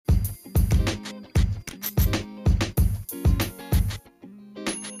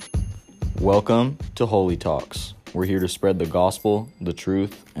Welcome to Holy Talks. We're here to spread the gospel, the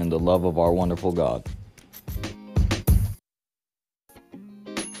truth, and the love of our wonderful God.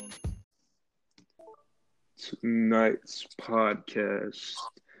 Tonight's podcast,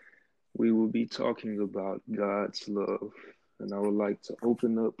 we will be talking about God's love. And I would like to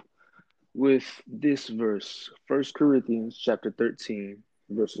open up with this verse, 1 Corinthians chapter 13,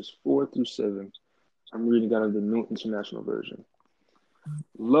 verses 4 through 7. I'm reading out of the New International Version.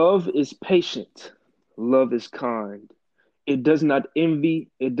 Love is patient. Love is kind. It does not envy.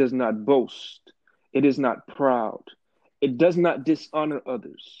 It does not boast. It is not proud. It does not dishonor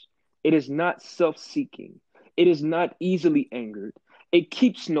others. It is not self-seeking. It is not easily angered. It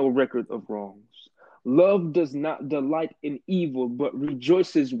keeps no record of wrongs. Love does not delight in evil, but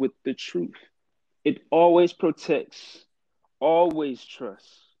rejoices with the truth. It always protects, always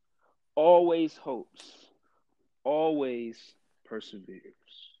trusts, always hopes, always perseveres.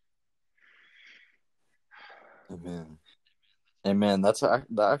 Amen. That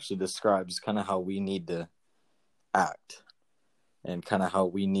actually describes kind of how we need to act and kind of how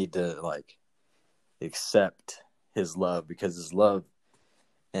we need to accept his love, because his love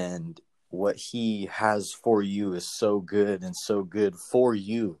and what he has for you is so good and so good for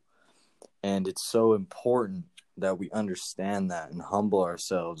you. And it's so important that we understand that and humble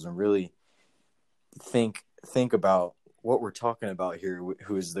ourselves and really think about what we're talking about here,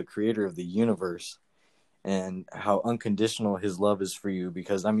 who is the creator of the universe, and how unconditional his love is for you.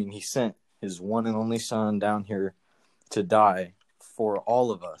 Because, he sent his one and only son down here to die for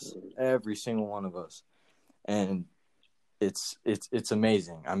all of us, every single one of us. And it's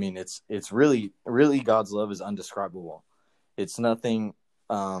amazing. It's really, really, God's love is undescribable. It's nothing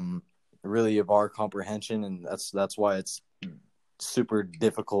really of our comprehension, and that's why it's super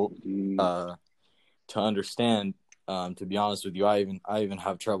difficult to understand. To be honest with you, I even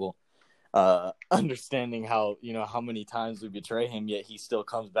have trouble understanding how many times we betray him, yet he still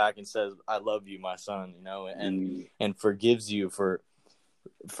comes back and says, "I love you, my son," and forgives you for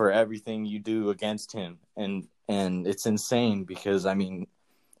everything you do against him. And it's insane, because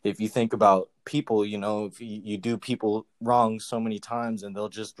if you think about people, if you do people wrong so many times, and they'll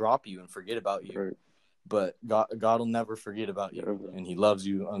just drop you and forget about you. Right. But God will never forget about you. Ever. And he loves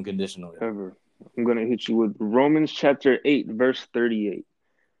you unconditionally. Ever. I'm going to hit you with Romans chapter 8, verse 38.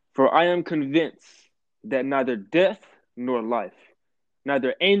 For I am convinced that neither death nor life,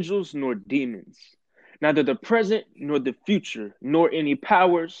 neither angels nor demons, neither the present nor the future, nor any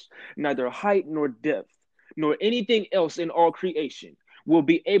powers, neither height nor depth, nor anything else in all creation will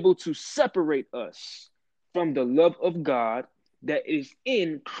be able to separate us from the love of God that is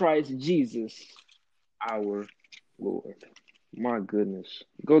in Christ Jesus, our Lord. My goodness.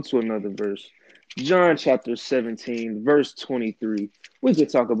 Go to another verse. John chapter 17, verse 23. We could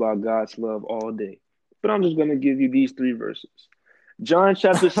talk about God's love all day, but I'm just going to give you these three verses. John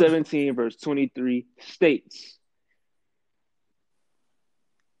chapter 17, verse 23 states,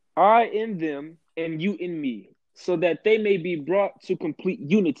 I in them and you in me, so that they may be brought to complete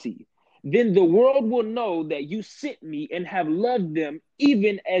unity. Then the world will know that you sent me and have loved them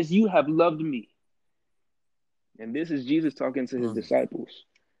even as you have loved me. And this is Jesus talking to his disciples.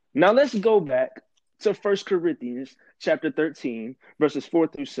 Now let's go back to 1 Corinthians chapter 13, verses 4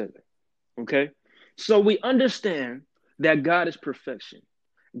 through 7. Okay? So we understand that God is perfection.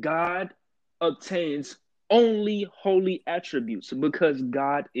 God obtains only holy attributes because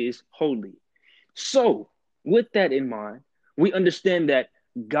God is holy. So with that in mind, we understand that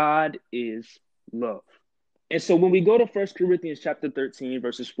God is love. And so when we go to 1 Corinthians chapter 13,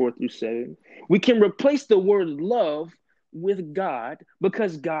 verses 4 through 7, we can replace the word love with God,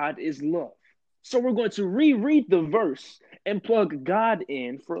 because God is love. So we're going to reread the verse and plug God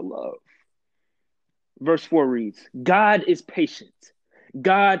in for love. Verse 4 reads, God is patient.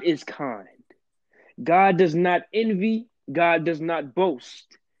 God is kind. God does not envy. God does not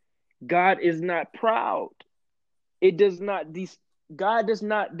boast. God is not proud. God does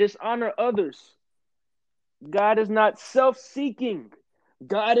not dishonor others. God is not self-seeking.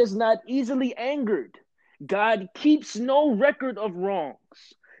 God is not easily angered. God keeps no record of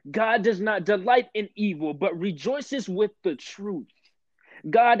wrongs. God does not delight in evil, but rejoices with the truth.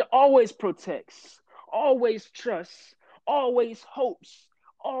 God always protects, always trusts, always hopes,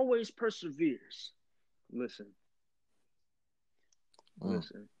 always perseveres. Listen.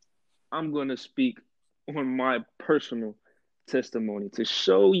 I'm going to speak on my personal testimony to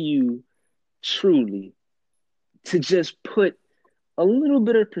show you truly, to just put a little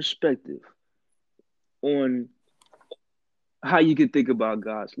bit of perspective on how you can think about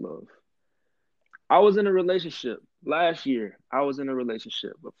God's love. I was in a relationship last year. I was in a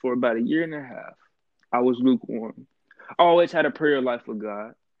relationship, but for about a year and a half, I was lukewarm. I always had a prayer life with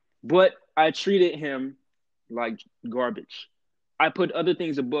God, but I treated him like garbage. I put other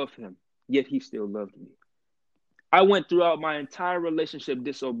things above him, yet he still loved me. I went throughout my entire relationship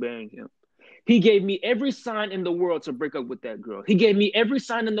disobeying him. He gave me every sign in the world to break up with that girl. He gave me every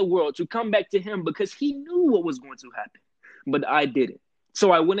sign in the world to come back to him because he knew what was going to happen, but I didn't.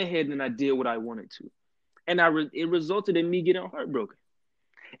 So I went ahead and I did what I wanted to. And it resulted in me getting heartbroken.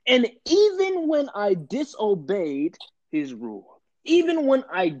 And even when I disobeyed his rule, even when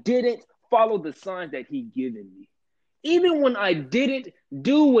I didn't follow the signs that he given me, even when I didn't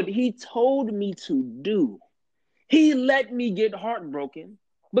do what he told me to do, he let me get heartbroken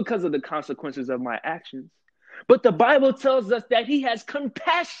because of the consequences of my actions. But the Bible tells us that he has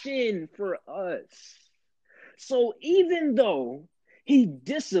compassion for us. So even though he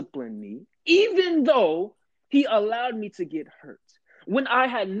disciplined me, even though he allowed me to get hurt, when I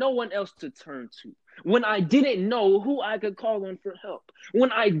had no one else to turn to, when I didn't know who I could call on for help,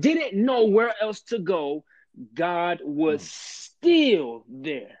 when I didn't know where else to go, God was still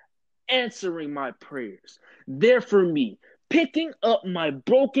there, answering my prayers, there for me, picking up my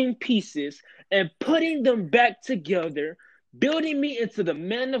broken pieces and putting them back together, building me into the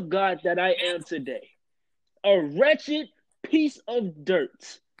man of God that I am today. A wretched piece of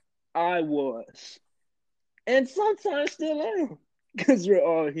dirt I was, and sometimes still am, because we're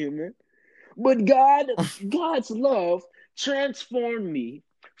all human. But God's love transformed me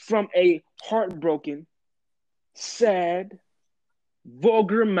from a heartbroken, sad,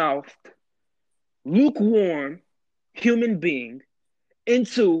 vulgar-mouthed, lukewarm human being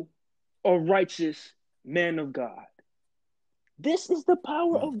into a righteous man of God. This is the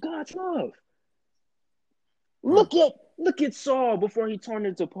power of God's love. Look at Saul before he turned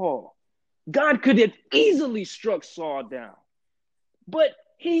into Paul. God could have easily struck Saul down, but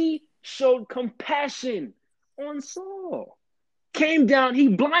he showed compassion on Saul. Came down, he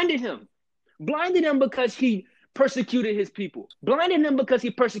blinded him because he persecuted his people, blinded him because he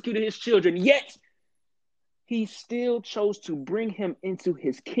persecuted his children, yet he still chose to bring him into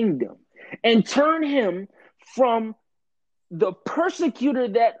his kingdom and turn him from the persecutor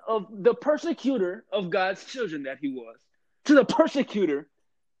of God's children that he was, to the persecutor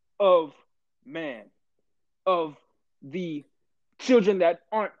of man, of the children that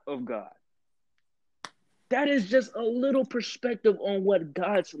aren't of God. That is just a little perspective on what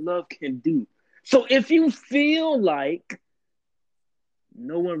God's love can do. So if you feel like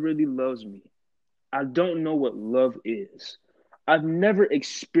no one really loves me, I don't know what love is, I've never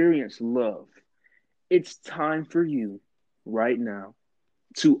experienced love, it's time for you right now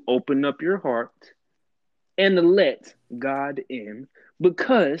to open up your heart and let God in,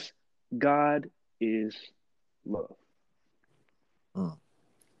 because God is love.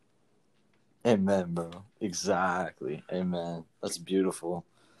 Amen, bro. Exactly. Amen. That's beautiful.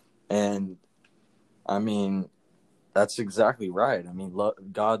 And I mean, that's exactly right. I mean,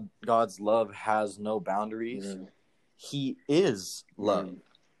 God's love has no boundaries. Yeah. He is love.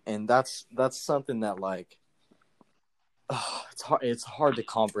 And that's something that, like, it's hard to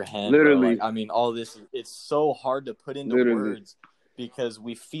comprehend. Literally. Like, I mean, all this, it's so hard to put into words, because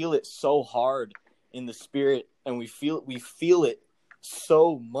we feel it so hard in the spirit, and we feel it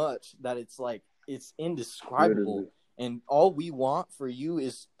so much that it's like, it's indescribable. Literally. And all we want for you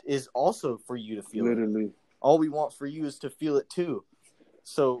is also for you to feel it. All we want for you is to feel it too.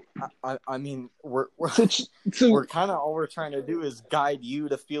 So I mean, we're kind of, all we're trying to do is guide you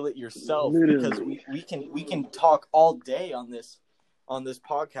to feel it yourself. Literally. Because we can talk all day on this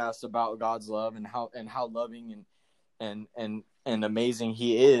podcast about God's love and how loving and amazing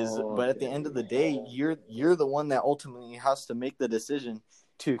he is. But at the end of the day, you're the one that ultimately has to make the decision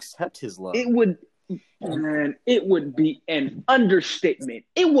to accept his love. It would be an understatement.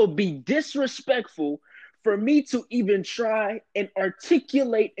 It will be disrespectful for me to even try and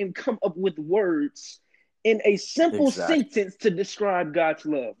articulate and come up with words in a simple sentence to describe God's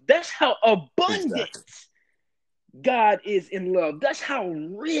love. That's how abundant God is in love. That's how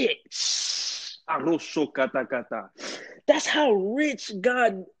rich. That's how rich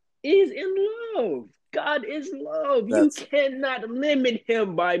God is in love. God is love. You cannot limit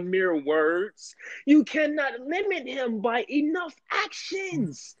him by mere words. You cannot limit him by enough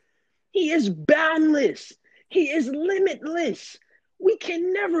actions. He is boundless. He is limitless. We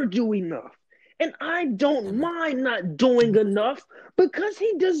can never do enough. And I don't mind not doing enough, because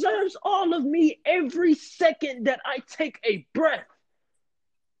he deserves all of me every second that I take a breath.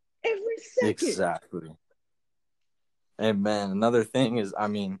 Every second. Exactly. Amen. Another thing is, I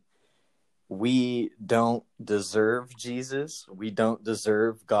mean, we don't deserve Jesus. We don't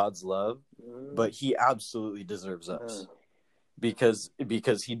deserve God's love, but he absolutely deserves us because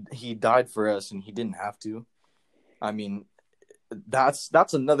he died for us and he didn't have to. I mean, that's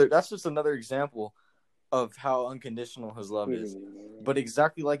just another example of how unconditional his love is. But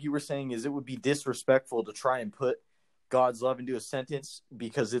exactly like you were saying, is it would be disrespectful to try and put God's love into a sentence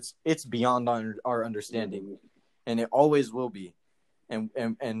because it's beyond our understanding, and it always will be.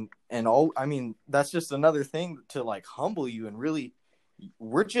 And all, I mean, that's just another thing to like humble you, and really,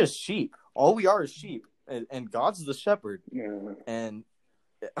 we're just sheep. All we are is sheep, and God's the shepherd. And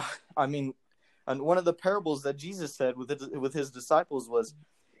I mean, and one of the parables that Jesus said with his disciples was,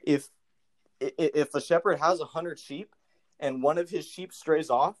 if a shepherd has 100 sheep and one of his sheep strays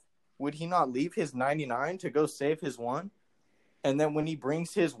off, would he not leave his 99 to go save his one? And then when he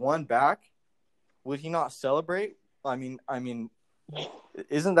brings his one back, would he not celebrate? I mean,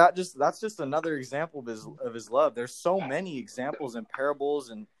 isn't that's just another example of his love? There's so many examples and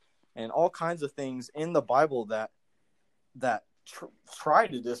parables and all kinds of things in the Bible that try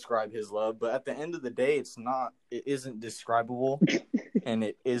to describe his love, but at the end of the day, it isn't describable, and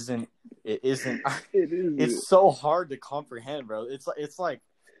it isn't. It's so hard to comprehend, bro.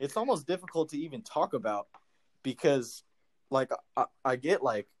 It's almost difficult to even talk about, because like I get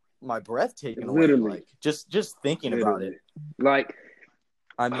like my breath taken away, like just thinking about it. Like,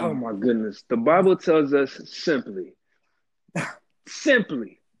 I mean, oh my goodness, the Bible tells us simply,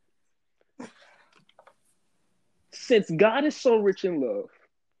 since God is so rich in love,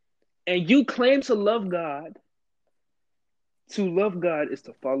 and you claim to love God, to love God is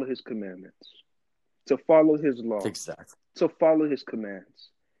to follow his commandments, to follow his law, exactly, to follow his commands.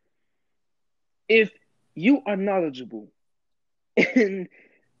 If you are knowledgeable and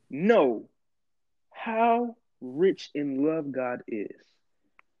know how rich in love God is,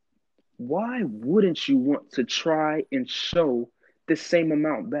 why wouldn't you want to try and show the same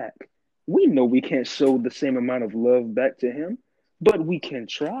amount back? We know we can't show the same amount of love back to him, but we can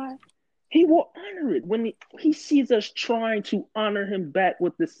try. He will honor it when he sees us trying to honor him back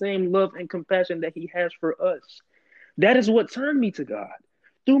with the same love and compassion that he has for us. That is what turned me to God.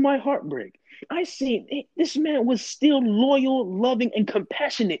 Through my heartbreak, I seen this man was still loyal, loving, and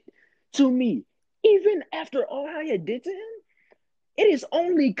compassionate to me, even after all I had did to him. It is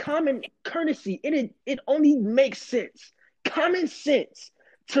only common courtesy. It only makes sense, common sense,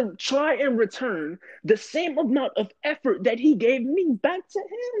 to try and return the same amount of effort that he gave me back to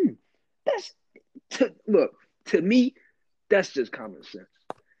him. To me, that's just common sense.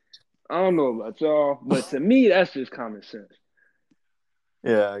 I don't know about y'all, but to me, that's just common sense.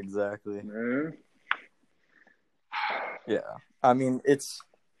 Yeah, exactly. Man. Yeah, I mean, it's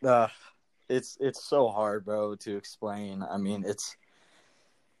so hard, bro, to explain. I mean,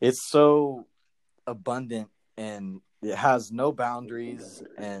 it's so abundant, and it has no boundaries,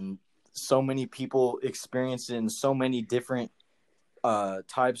 and so many people experience it in so many different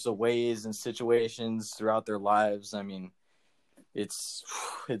types of ways and situations throughout their lives. I mean, it's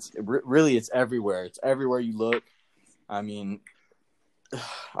really, it's everywhere. It's everywhere you look. I mean,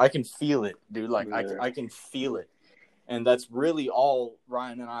 I can feel it, dude. Like, yeah. I can feel it. And that's really all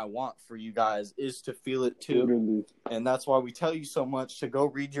Ryan and I want for you guys, is to feel it too. Literally. And that's why we tell you so much to go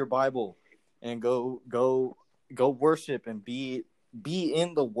read your Bible and go worship and be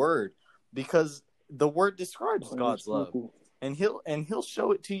in the Word, because the Word describes God's love, and he'll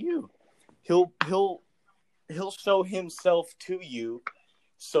show it to you. He'll show himself to you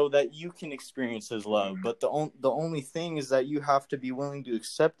so that you can experience his love. But the only thing is that you have to be willing to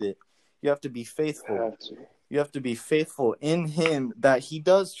accept it. You have to be faithful. You have to be faithful in him, that he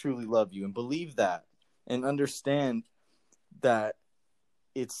does truly love you, and believe that, and understand that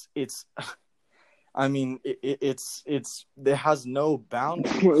it's I mean, it has no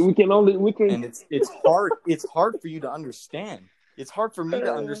boundaries. And it's hard. It's hard for you to understand. It's hard for me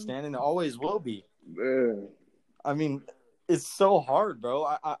to understand, and it always will be. I mean, it's so hard,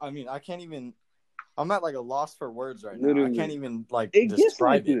 bro. I mean, I can't even. I'm at like a loss for words right now. Literally. I can't even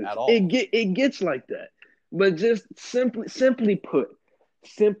describe it at all. It gets like that. But just simply put,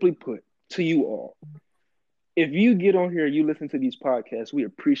 to you all, if you get on here, you listen to these podcasts, we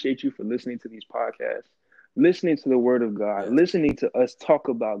appreciate you for listening to these podcasts, listening to the Word of God, listening to us talk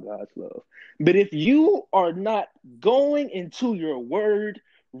about God's love. But if you are not going into your Word,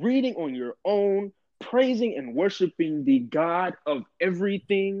 reading on your own, praising and worshiping the God of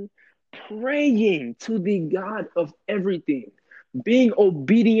everything, praying to the God of everything, being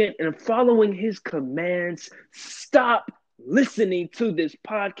obedient and following his commands, stop listening to this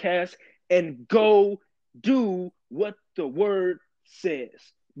podcast and go do what the Word says.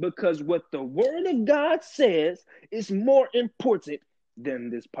 because what the Word of God says is more important than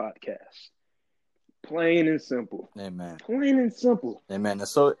this podcast. Plain and simple. Amen. Plain and simple. Amen.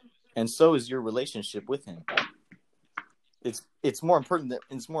 And so is your relationship with him. It's more important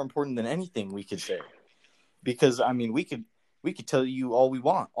than anything we could say. Because I mean, we could tell you all we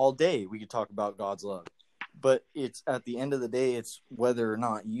want all day. We could talk about God's love. But it's at the end of the day, it's whether or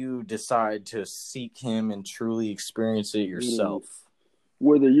not you decide to seek him and truly experience it yourself.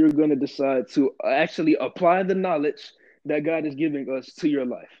 Whether you're going to decide to actually apply the knowledge that God is giving us to your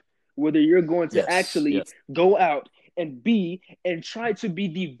life. Whether you're going to actually go out and try to be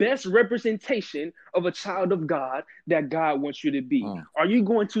the best representation of a child of God that God wants you to be. Are you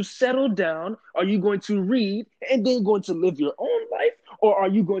going to settle down? Are you going to read and then going to live your own life? Or are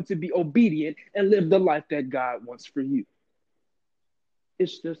you going to be obedient and live the life that God wants for you?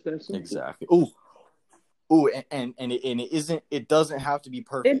 It's just that simple. Exactly. Ooh, and it doesn't have to be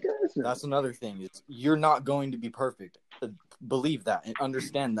perfect. It doesn't. That's another thing. You're not going to be perfect. Believe that and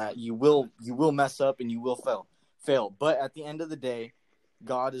understand that you will mess up and you will fail. But at the end of the day,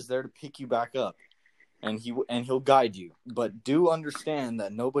 God is there to pick you back up, and he'll guide you. But do understand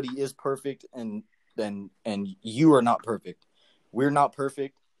that nobody is perfect, and you are not perfect. We're not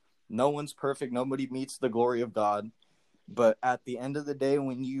perfect. No one's perfect. Nobody meets the glory of God. But at the end of the day,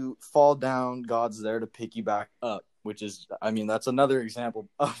 when you fall down, God's there to pick you back up, which is, I mean, that's another example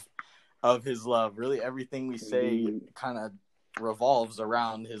of his love. Really, everything we say kind of revolves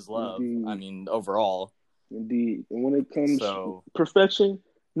around his love. Indeed. I mean, overall. Indeed. And when it comes to perfection,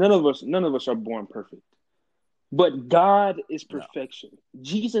 none of us are born perfect. But God is perfection. No.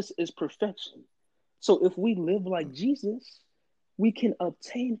 Jesus is perfection. So if we live like Jesus, we can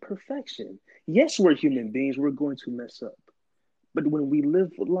obtain perfection. Yes, we're human beings. We're going to mess up. But when we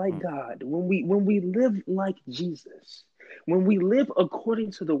live like God, when we live like Jesus, when we live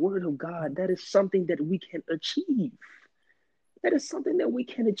according to the Word of God, that is something that we can achieve. That is something that we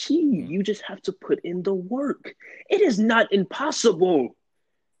can achieve. You just have to put in the work. It is not impossible.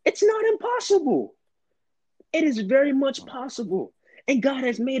 It's not impossible. It is very much possible. And God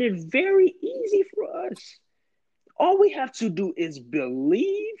has made it very easy for us. All we have to do is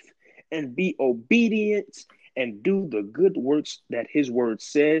believe and be obedient and do the good works that his word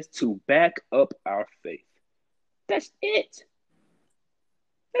says to back up our faith. That's it.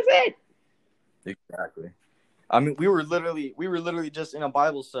 That's it. Exactly. I mean, we were literally just in a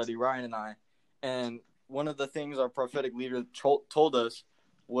Bible study, Ryan and I, and one of the things our prophetic leader told us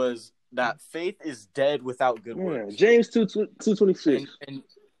was that faith is dead without good works. James 2:26.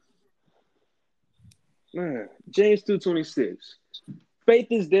 James 2:26. Faith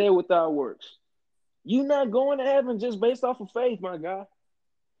is dead without works. You're not going to heaven just based off of faith, my guy.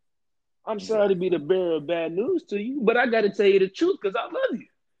 I'm sorry to be the bearer of bad news to you, but I got to tell you the truth because I love you.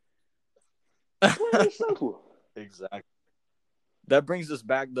 Plain and simple. Exactly. That brings us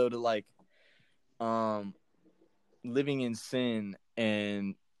back though to like living in sin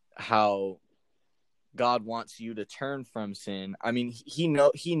and how God wants you to turn from sin. I mean, he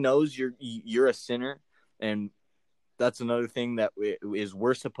knows you're a sinner, and that's another thing that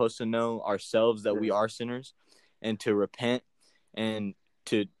we're supposed to know ourselves, that we are sinners, and to repent and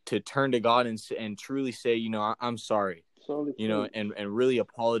to turn to God and truly say, you know, I'm sorry, you know, and really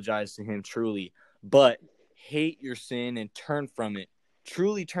apologize to him truly, but hate your sin and turn from it.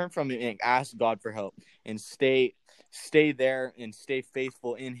 Truly turn from it and ask God for help and stay there and stay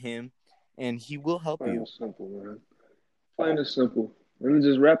faithful in him, and he will help you. Plain and simple, man. Plain and simple. Let me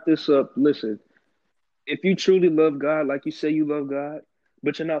just wrap this up. Listen, if you truly love God, like you say you love God,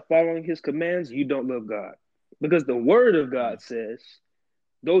 but you're not following his commands, you don't love God. Because the word of God says,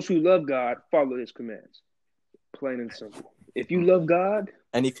 those who love God follow his commands. Plain and simple. If you love God,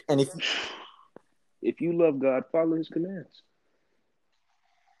 if you love God, follow his commands.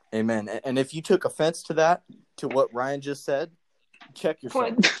 Amen. And if you took offense to that, to what Ryan just said, check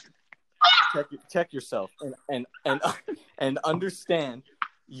yourself. check yourself and understand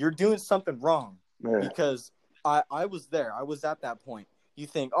you're doing something wrong. Man. Because I was there. I was at that point. You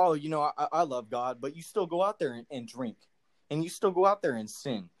think, oh, you know, I love God, but you still go out there and drink, and you still go out there and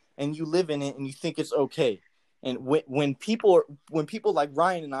sin, and you live in it, and you think it's okay. And when people like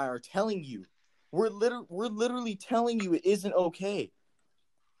Ryan and I are telling you, we're literally telling you it isn't okay.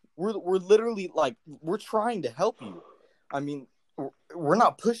 We're literally like, we're trying to help you. I mean, we're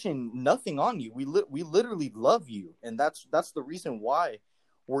not pushing nothing on you. We literally love you, and that's the reason why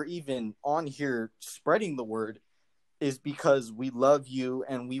we're even on here spreading the word, is because we love you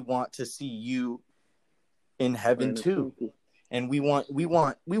and we want to see you in heaven too. And we want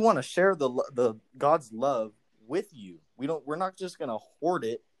to share the God's love with you. We're not just gonna hoard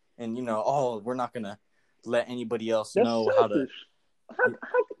it and we're not gonna let anybody else That's know how to. selfish.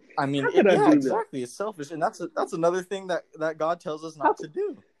 I mean, how could I do exactly. It's selfish, and that's another thing that God tells us not to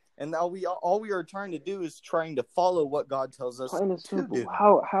do. And now all we are trying to do is trying to follow what God tells us Plain and to simple. do.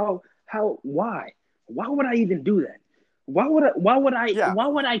 Why? Why would I even do that? Why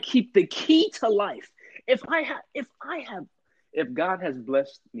would I keep the key to life? If God has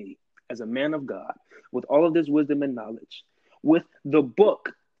blessed me as a man of God with all of this wisdom and knowledge, with the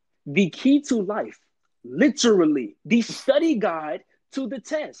book, the key to life, literally the study guide to the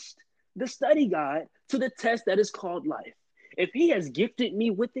test, that is called life. If he has gifted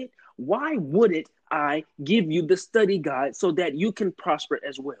me with it, why wouldn't I give you the study guide so that you can prosper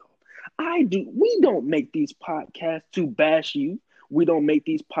as well? We don't make these podcasts to bash you. We don't make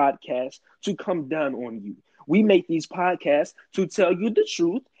these podcasts to come down on you. We make these podcasts to tell you the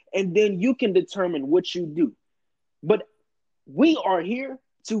truth, and then you can determine what you do. But we are here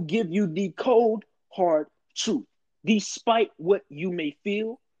to give you the cold, hard truth, despite what you may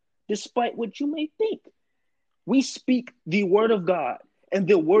feel, despite what you may think. We speak the word of God and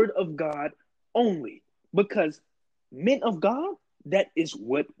the word of God only, because men of God, that is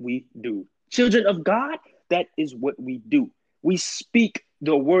what we do. Children of God, that is what we do. We speak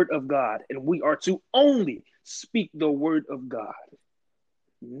the word of God, and we are to only speak the word of God.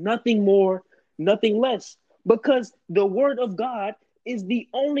 Nothing more, nothing less, because the word of God is the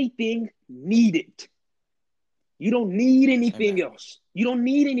only thing needed. You don't need anything else. You don't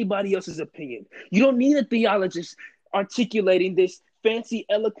need anybody else's opinion. You don't need a theologist articulating this fancy,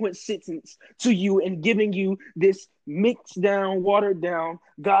 eloquent sentence to you and giving you this mixed down, watered down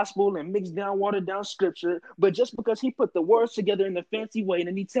gospel and mixed down, watered down scripture. But just because he put the words together in a fancy way and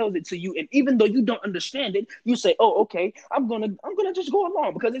then he tells it to you, and even though you don't understand it, you say, "Oh, okay, I'm gonna just go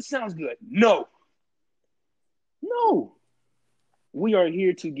along because it sounds good." No. We are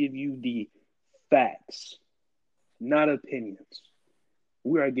here to give you the facts, not opinions.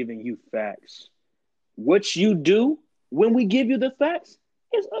 We are giving you facts. What you do when we give you the facts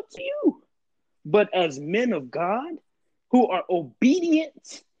is up to you. But as men of God who are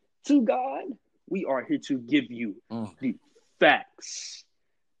obedient to God, we are here to give you the facts.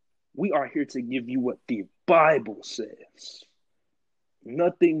 We are here to give you what the Bible says.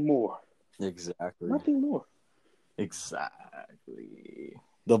 Nothing more. Exactly. Nothing more. Exactly.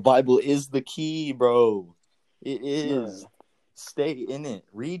 The Bible is the key, bro. It is. Man. Stay in it.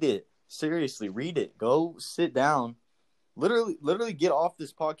 Read it. Seriously, read it. Go sit down. Literally get off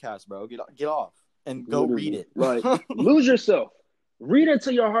this podcast, bro. Get off and go read it. Like, lose yourself. Read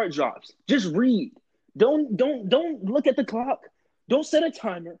until your heart drops. Just read. Don't look at the clock. Don't set a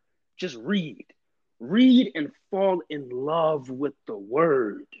timer. Just read. Read and fall in love with the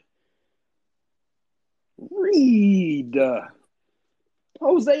word. Read.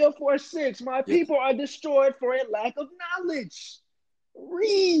 Hosea 4:6. My people are destroyed for a lack of knowledge.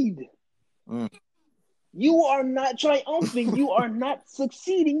 Read. You are not triumphing. You are not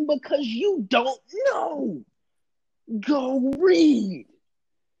succeeding because you don't know. Go read.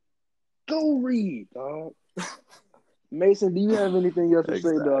 Go read, dog. Mason, do you have anything else to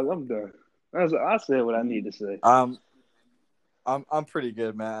say, dog? I'm done. I said what I need to say. I'm pretty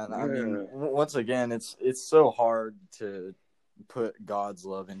good, man. I mean, once again, it's so hard to put God's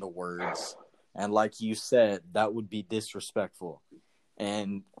love into words, and like you said, that would be disrespectful,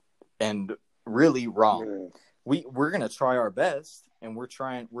 and really wrong. We're gonna try our best, and we're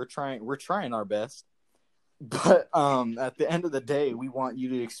trying our best, but at the end of the day, we want you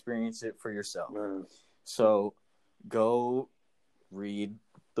to experience it for yourself. So go read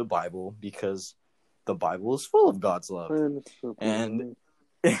the Bible, because the Bible is full of God's love, and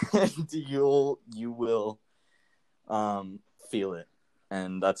you will feel it,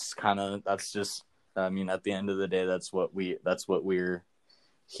 and that's just, I mean, at the end of the day, that's what we're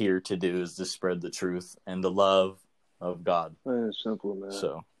here to do, is to spread the truth and the love of God. It's simple, man.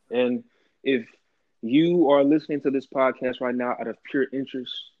 So, and if you are listening to this podcast right now out of pure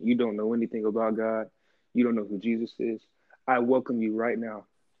interest, you don't know anything about God, you don't know who Jesus is, I welcome you right now.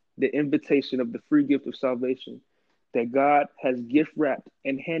 The invitation of the free gift of salvation that God has gift wrapped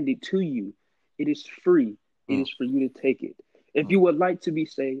and handed to you. It is free. It is for you to take it. If you would like to be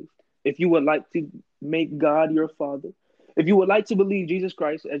saved, if you would like to make God your Father, if you would like to believe Jesus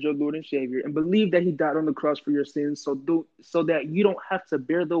Christ as your Lord and Savior, and believe that he died on the cross for your sins so that you don't have to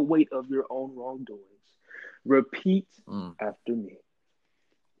bear the weight of your own wrongdoings, repeat after me.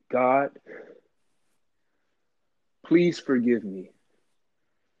 God, please forgive me.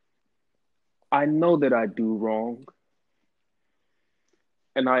 I know that I do wrong,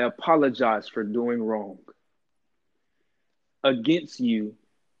 and I apologize for doing wrong. against you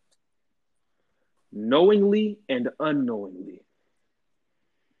knowingly and unknowingly.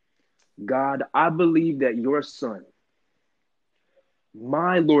 God, I believe that your Son,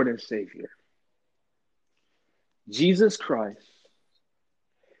 my Lord and Savior, Jesus Christ,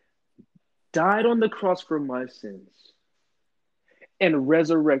 died on the cross for my sins and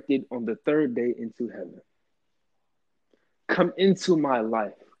resurrected on the third day into heaven. Come into my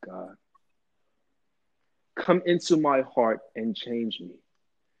life, God. Come into my heart and change me.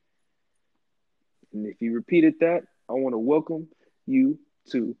 And if you repeated that, I want to welcome you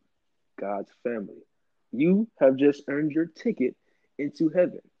to God's family. You have just earned your ticket into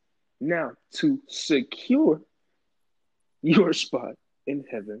heaven. Now, to secure your spot in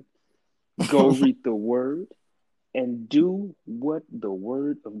heaven, go read the word and do what the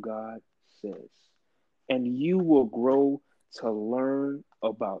word of God says. And you will grow to learn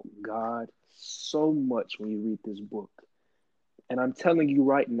about God so much when you read this book. And I'm telling you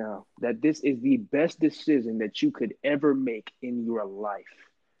right now that this is the best decision that you could ever make in your life.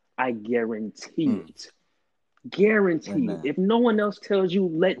 I guarantee it. Guarantee it. If no one else tells you,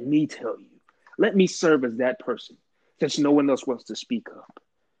 let me tell you. Let me serve as that person, since no one else wants to speak up.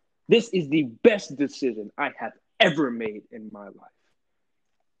 This is the best decision I have ever made in my life.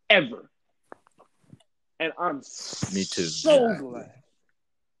 Ever. And I'm Me too. so glad.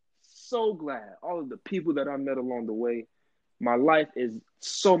 So glad. All of the people that I met along the way, my life is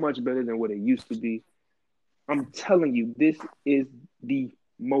so much better than what it used to be. I'm telling you, this is the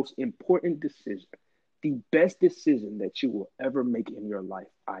most important decision, the best decision that you will ever make in your life.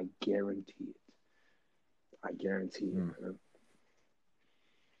 I guarantee it. I guarantee it, man.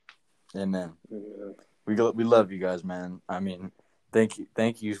 Amen. Yeah. We love you guys, man. I mean,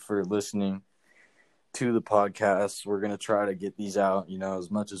 thank you for listening to the podcast. We're gonna try to get these out,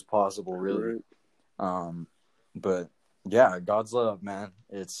 as much as possible, really. Right. But yeah, God's love, man.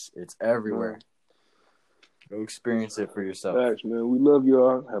 It's everywhere. Go experience it for yourself. Thanks, man. We love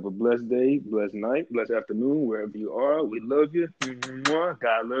y'all. Have a blessed day, blessed night, blessed afternoon, wherever you are. We love you.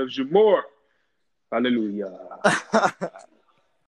 God loves you more. Hallelujah.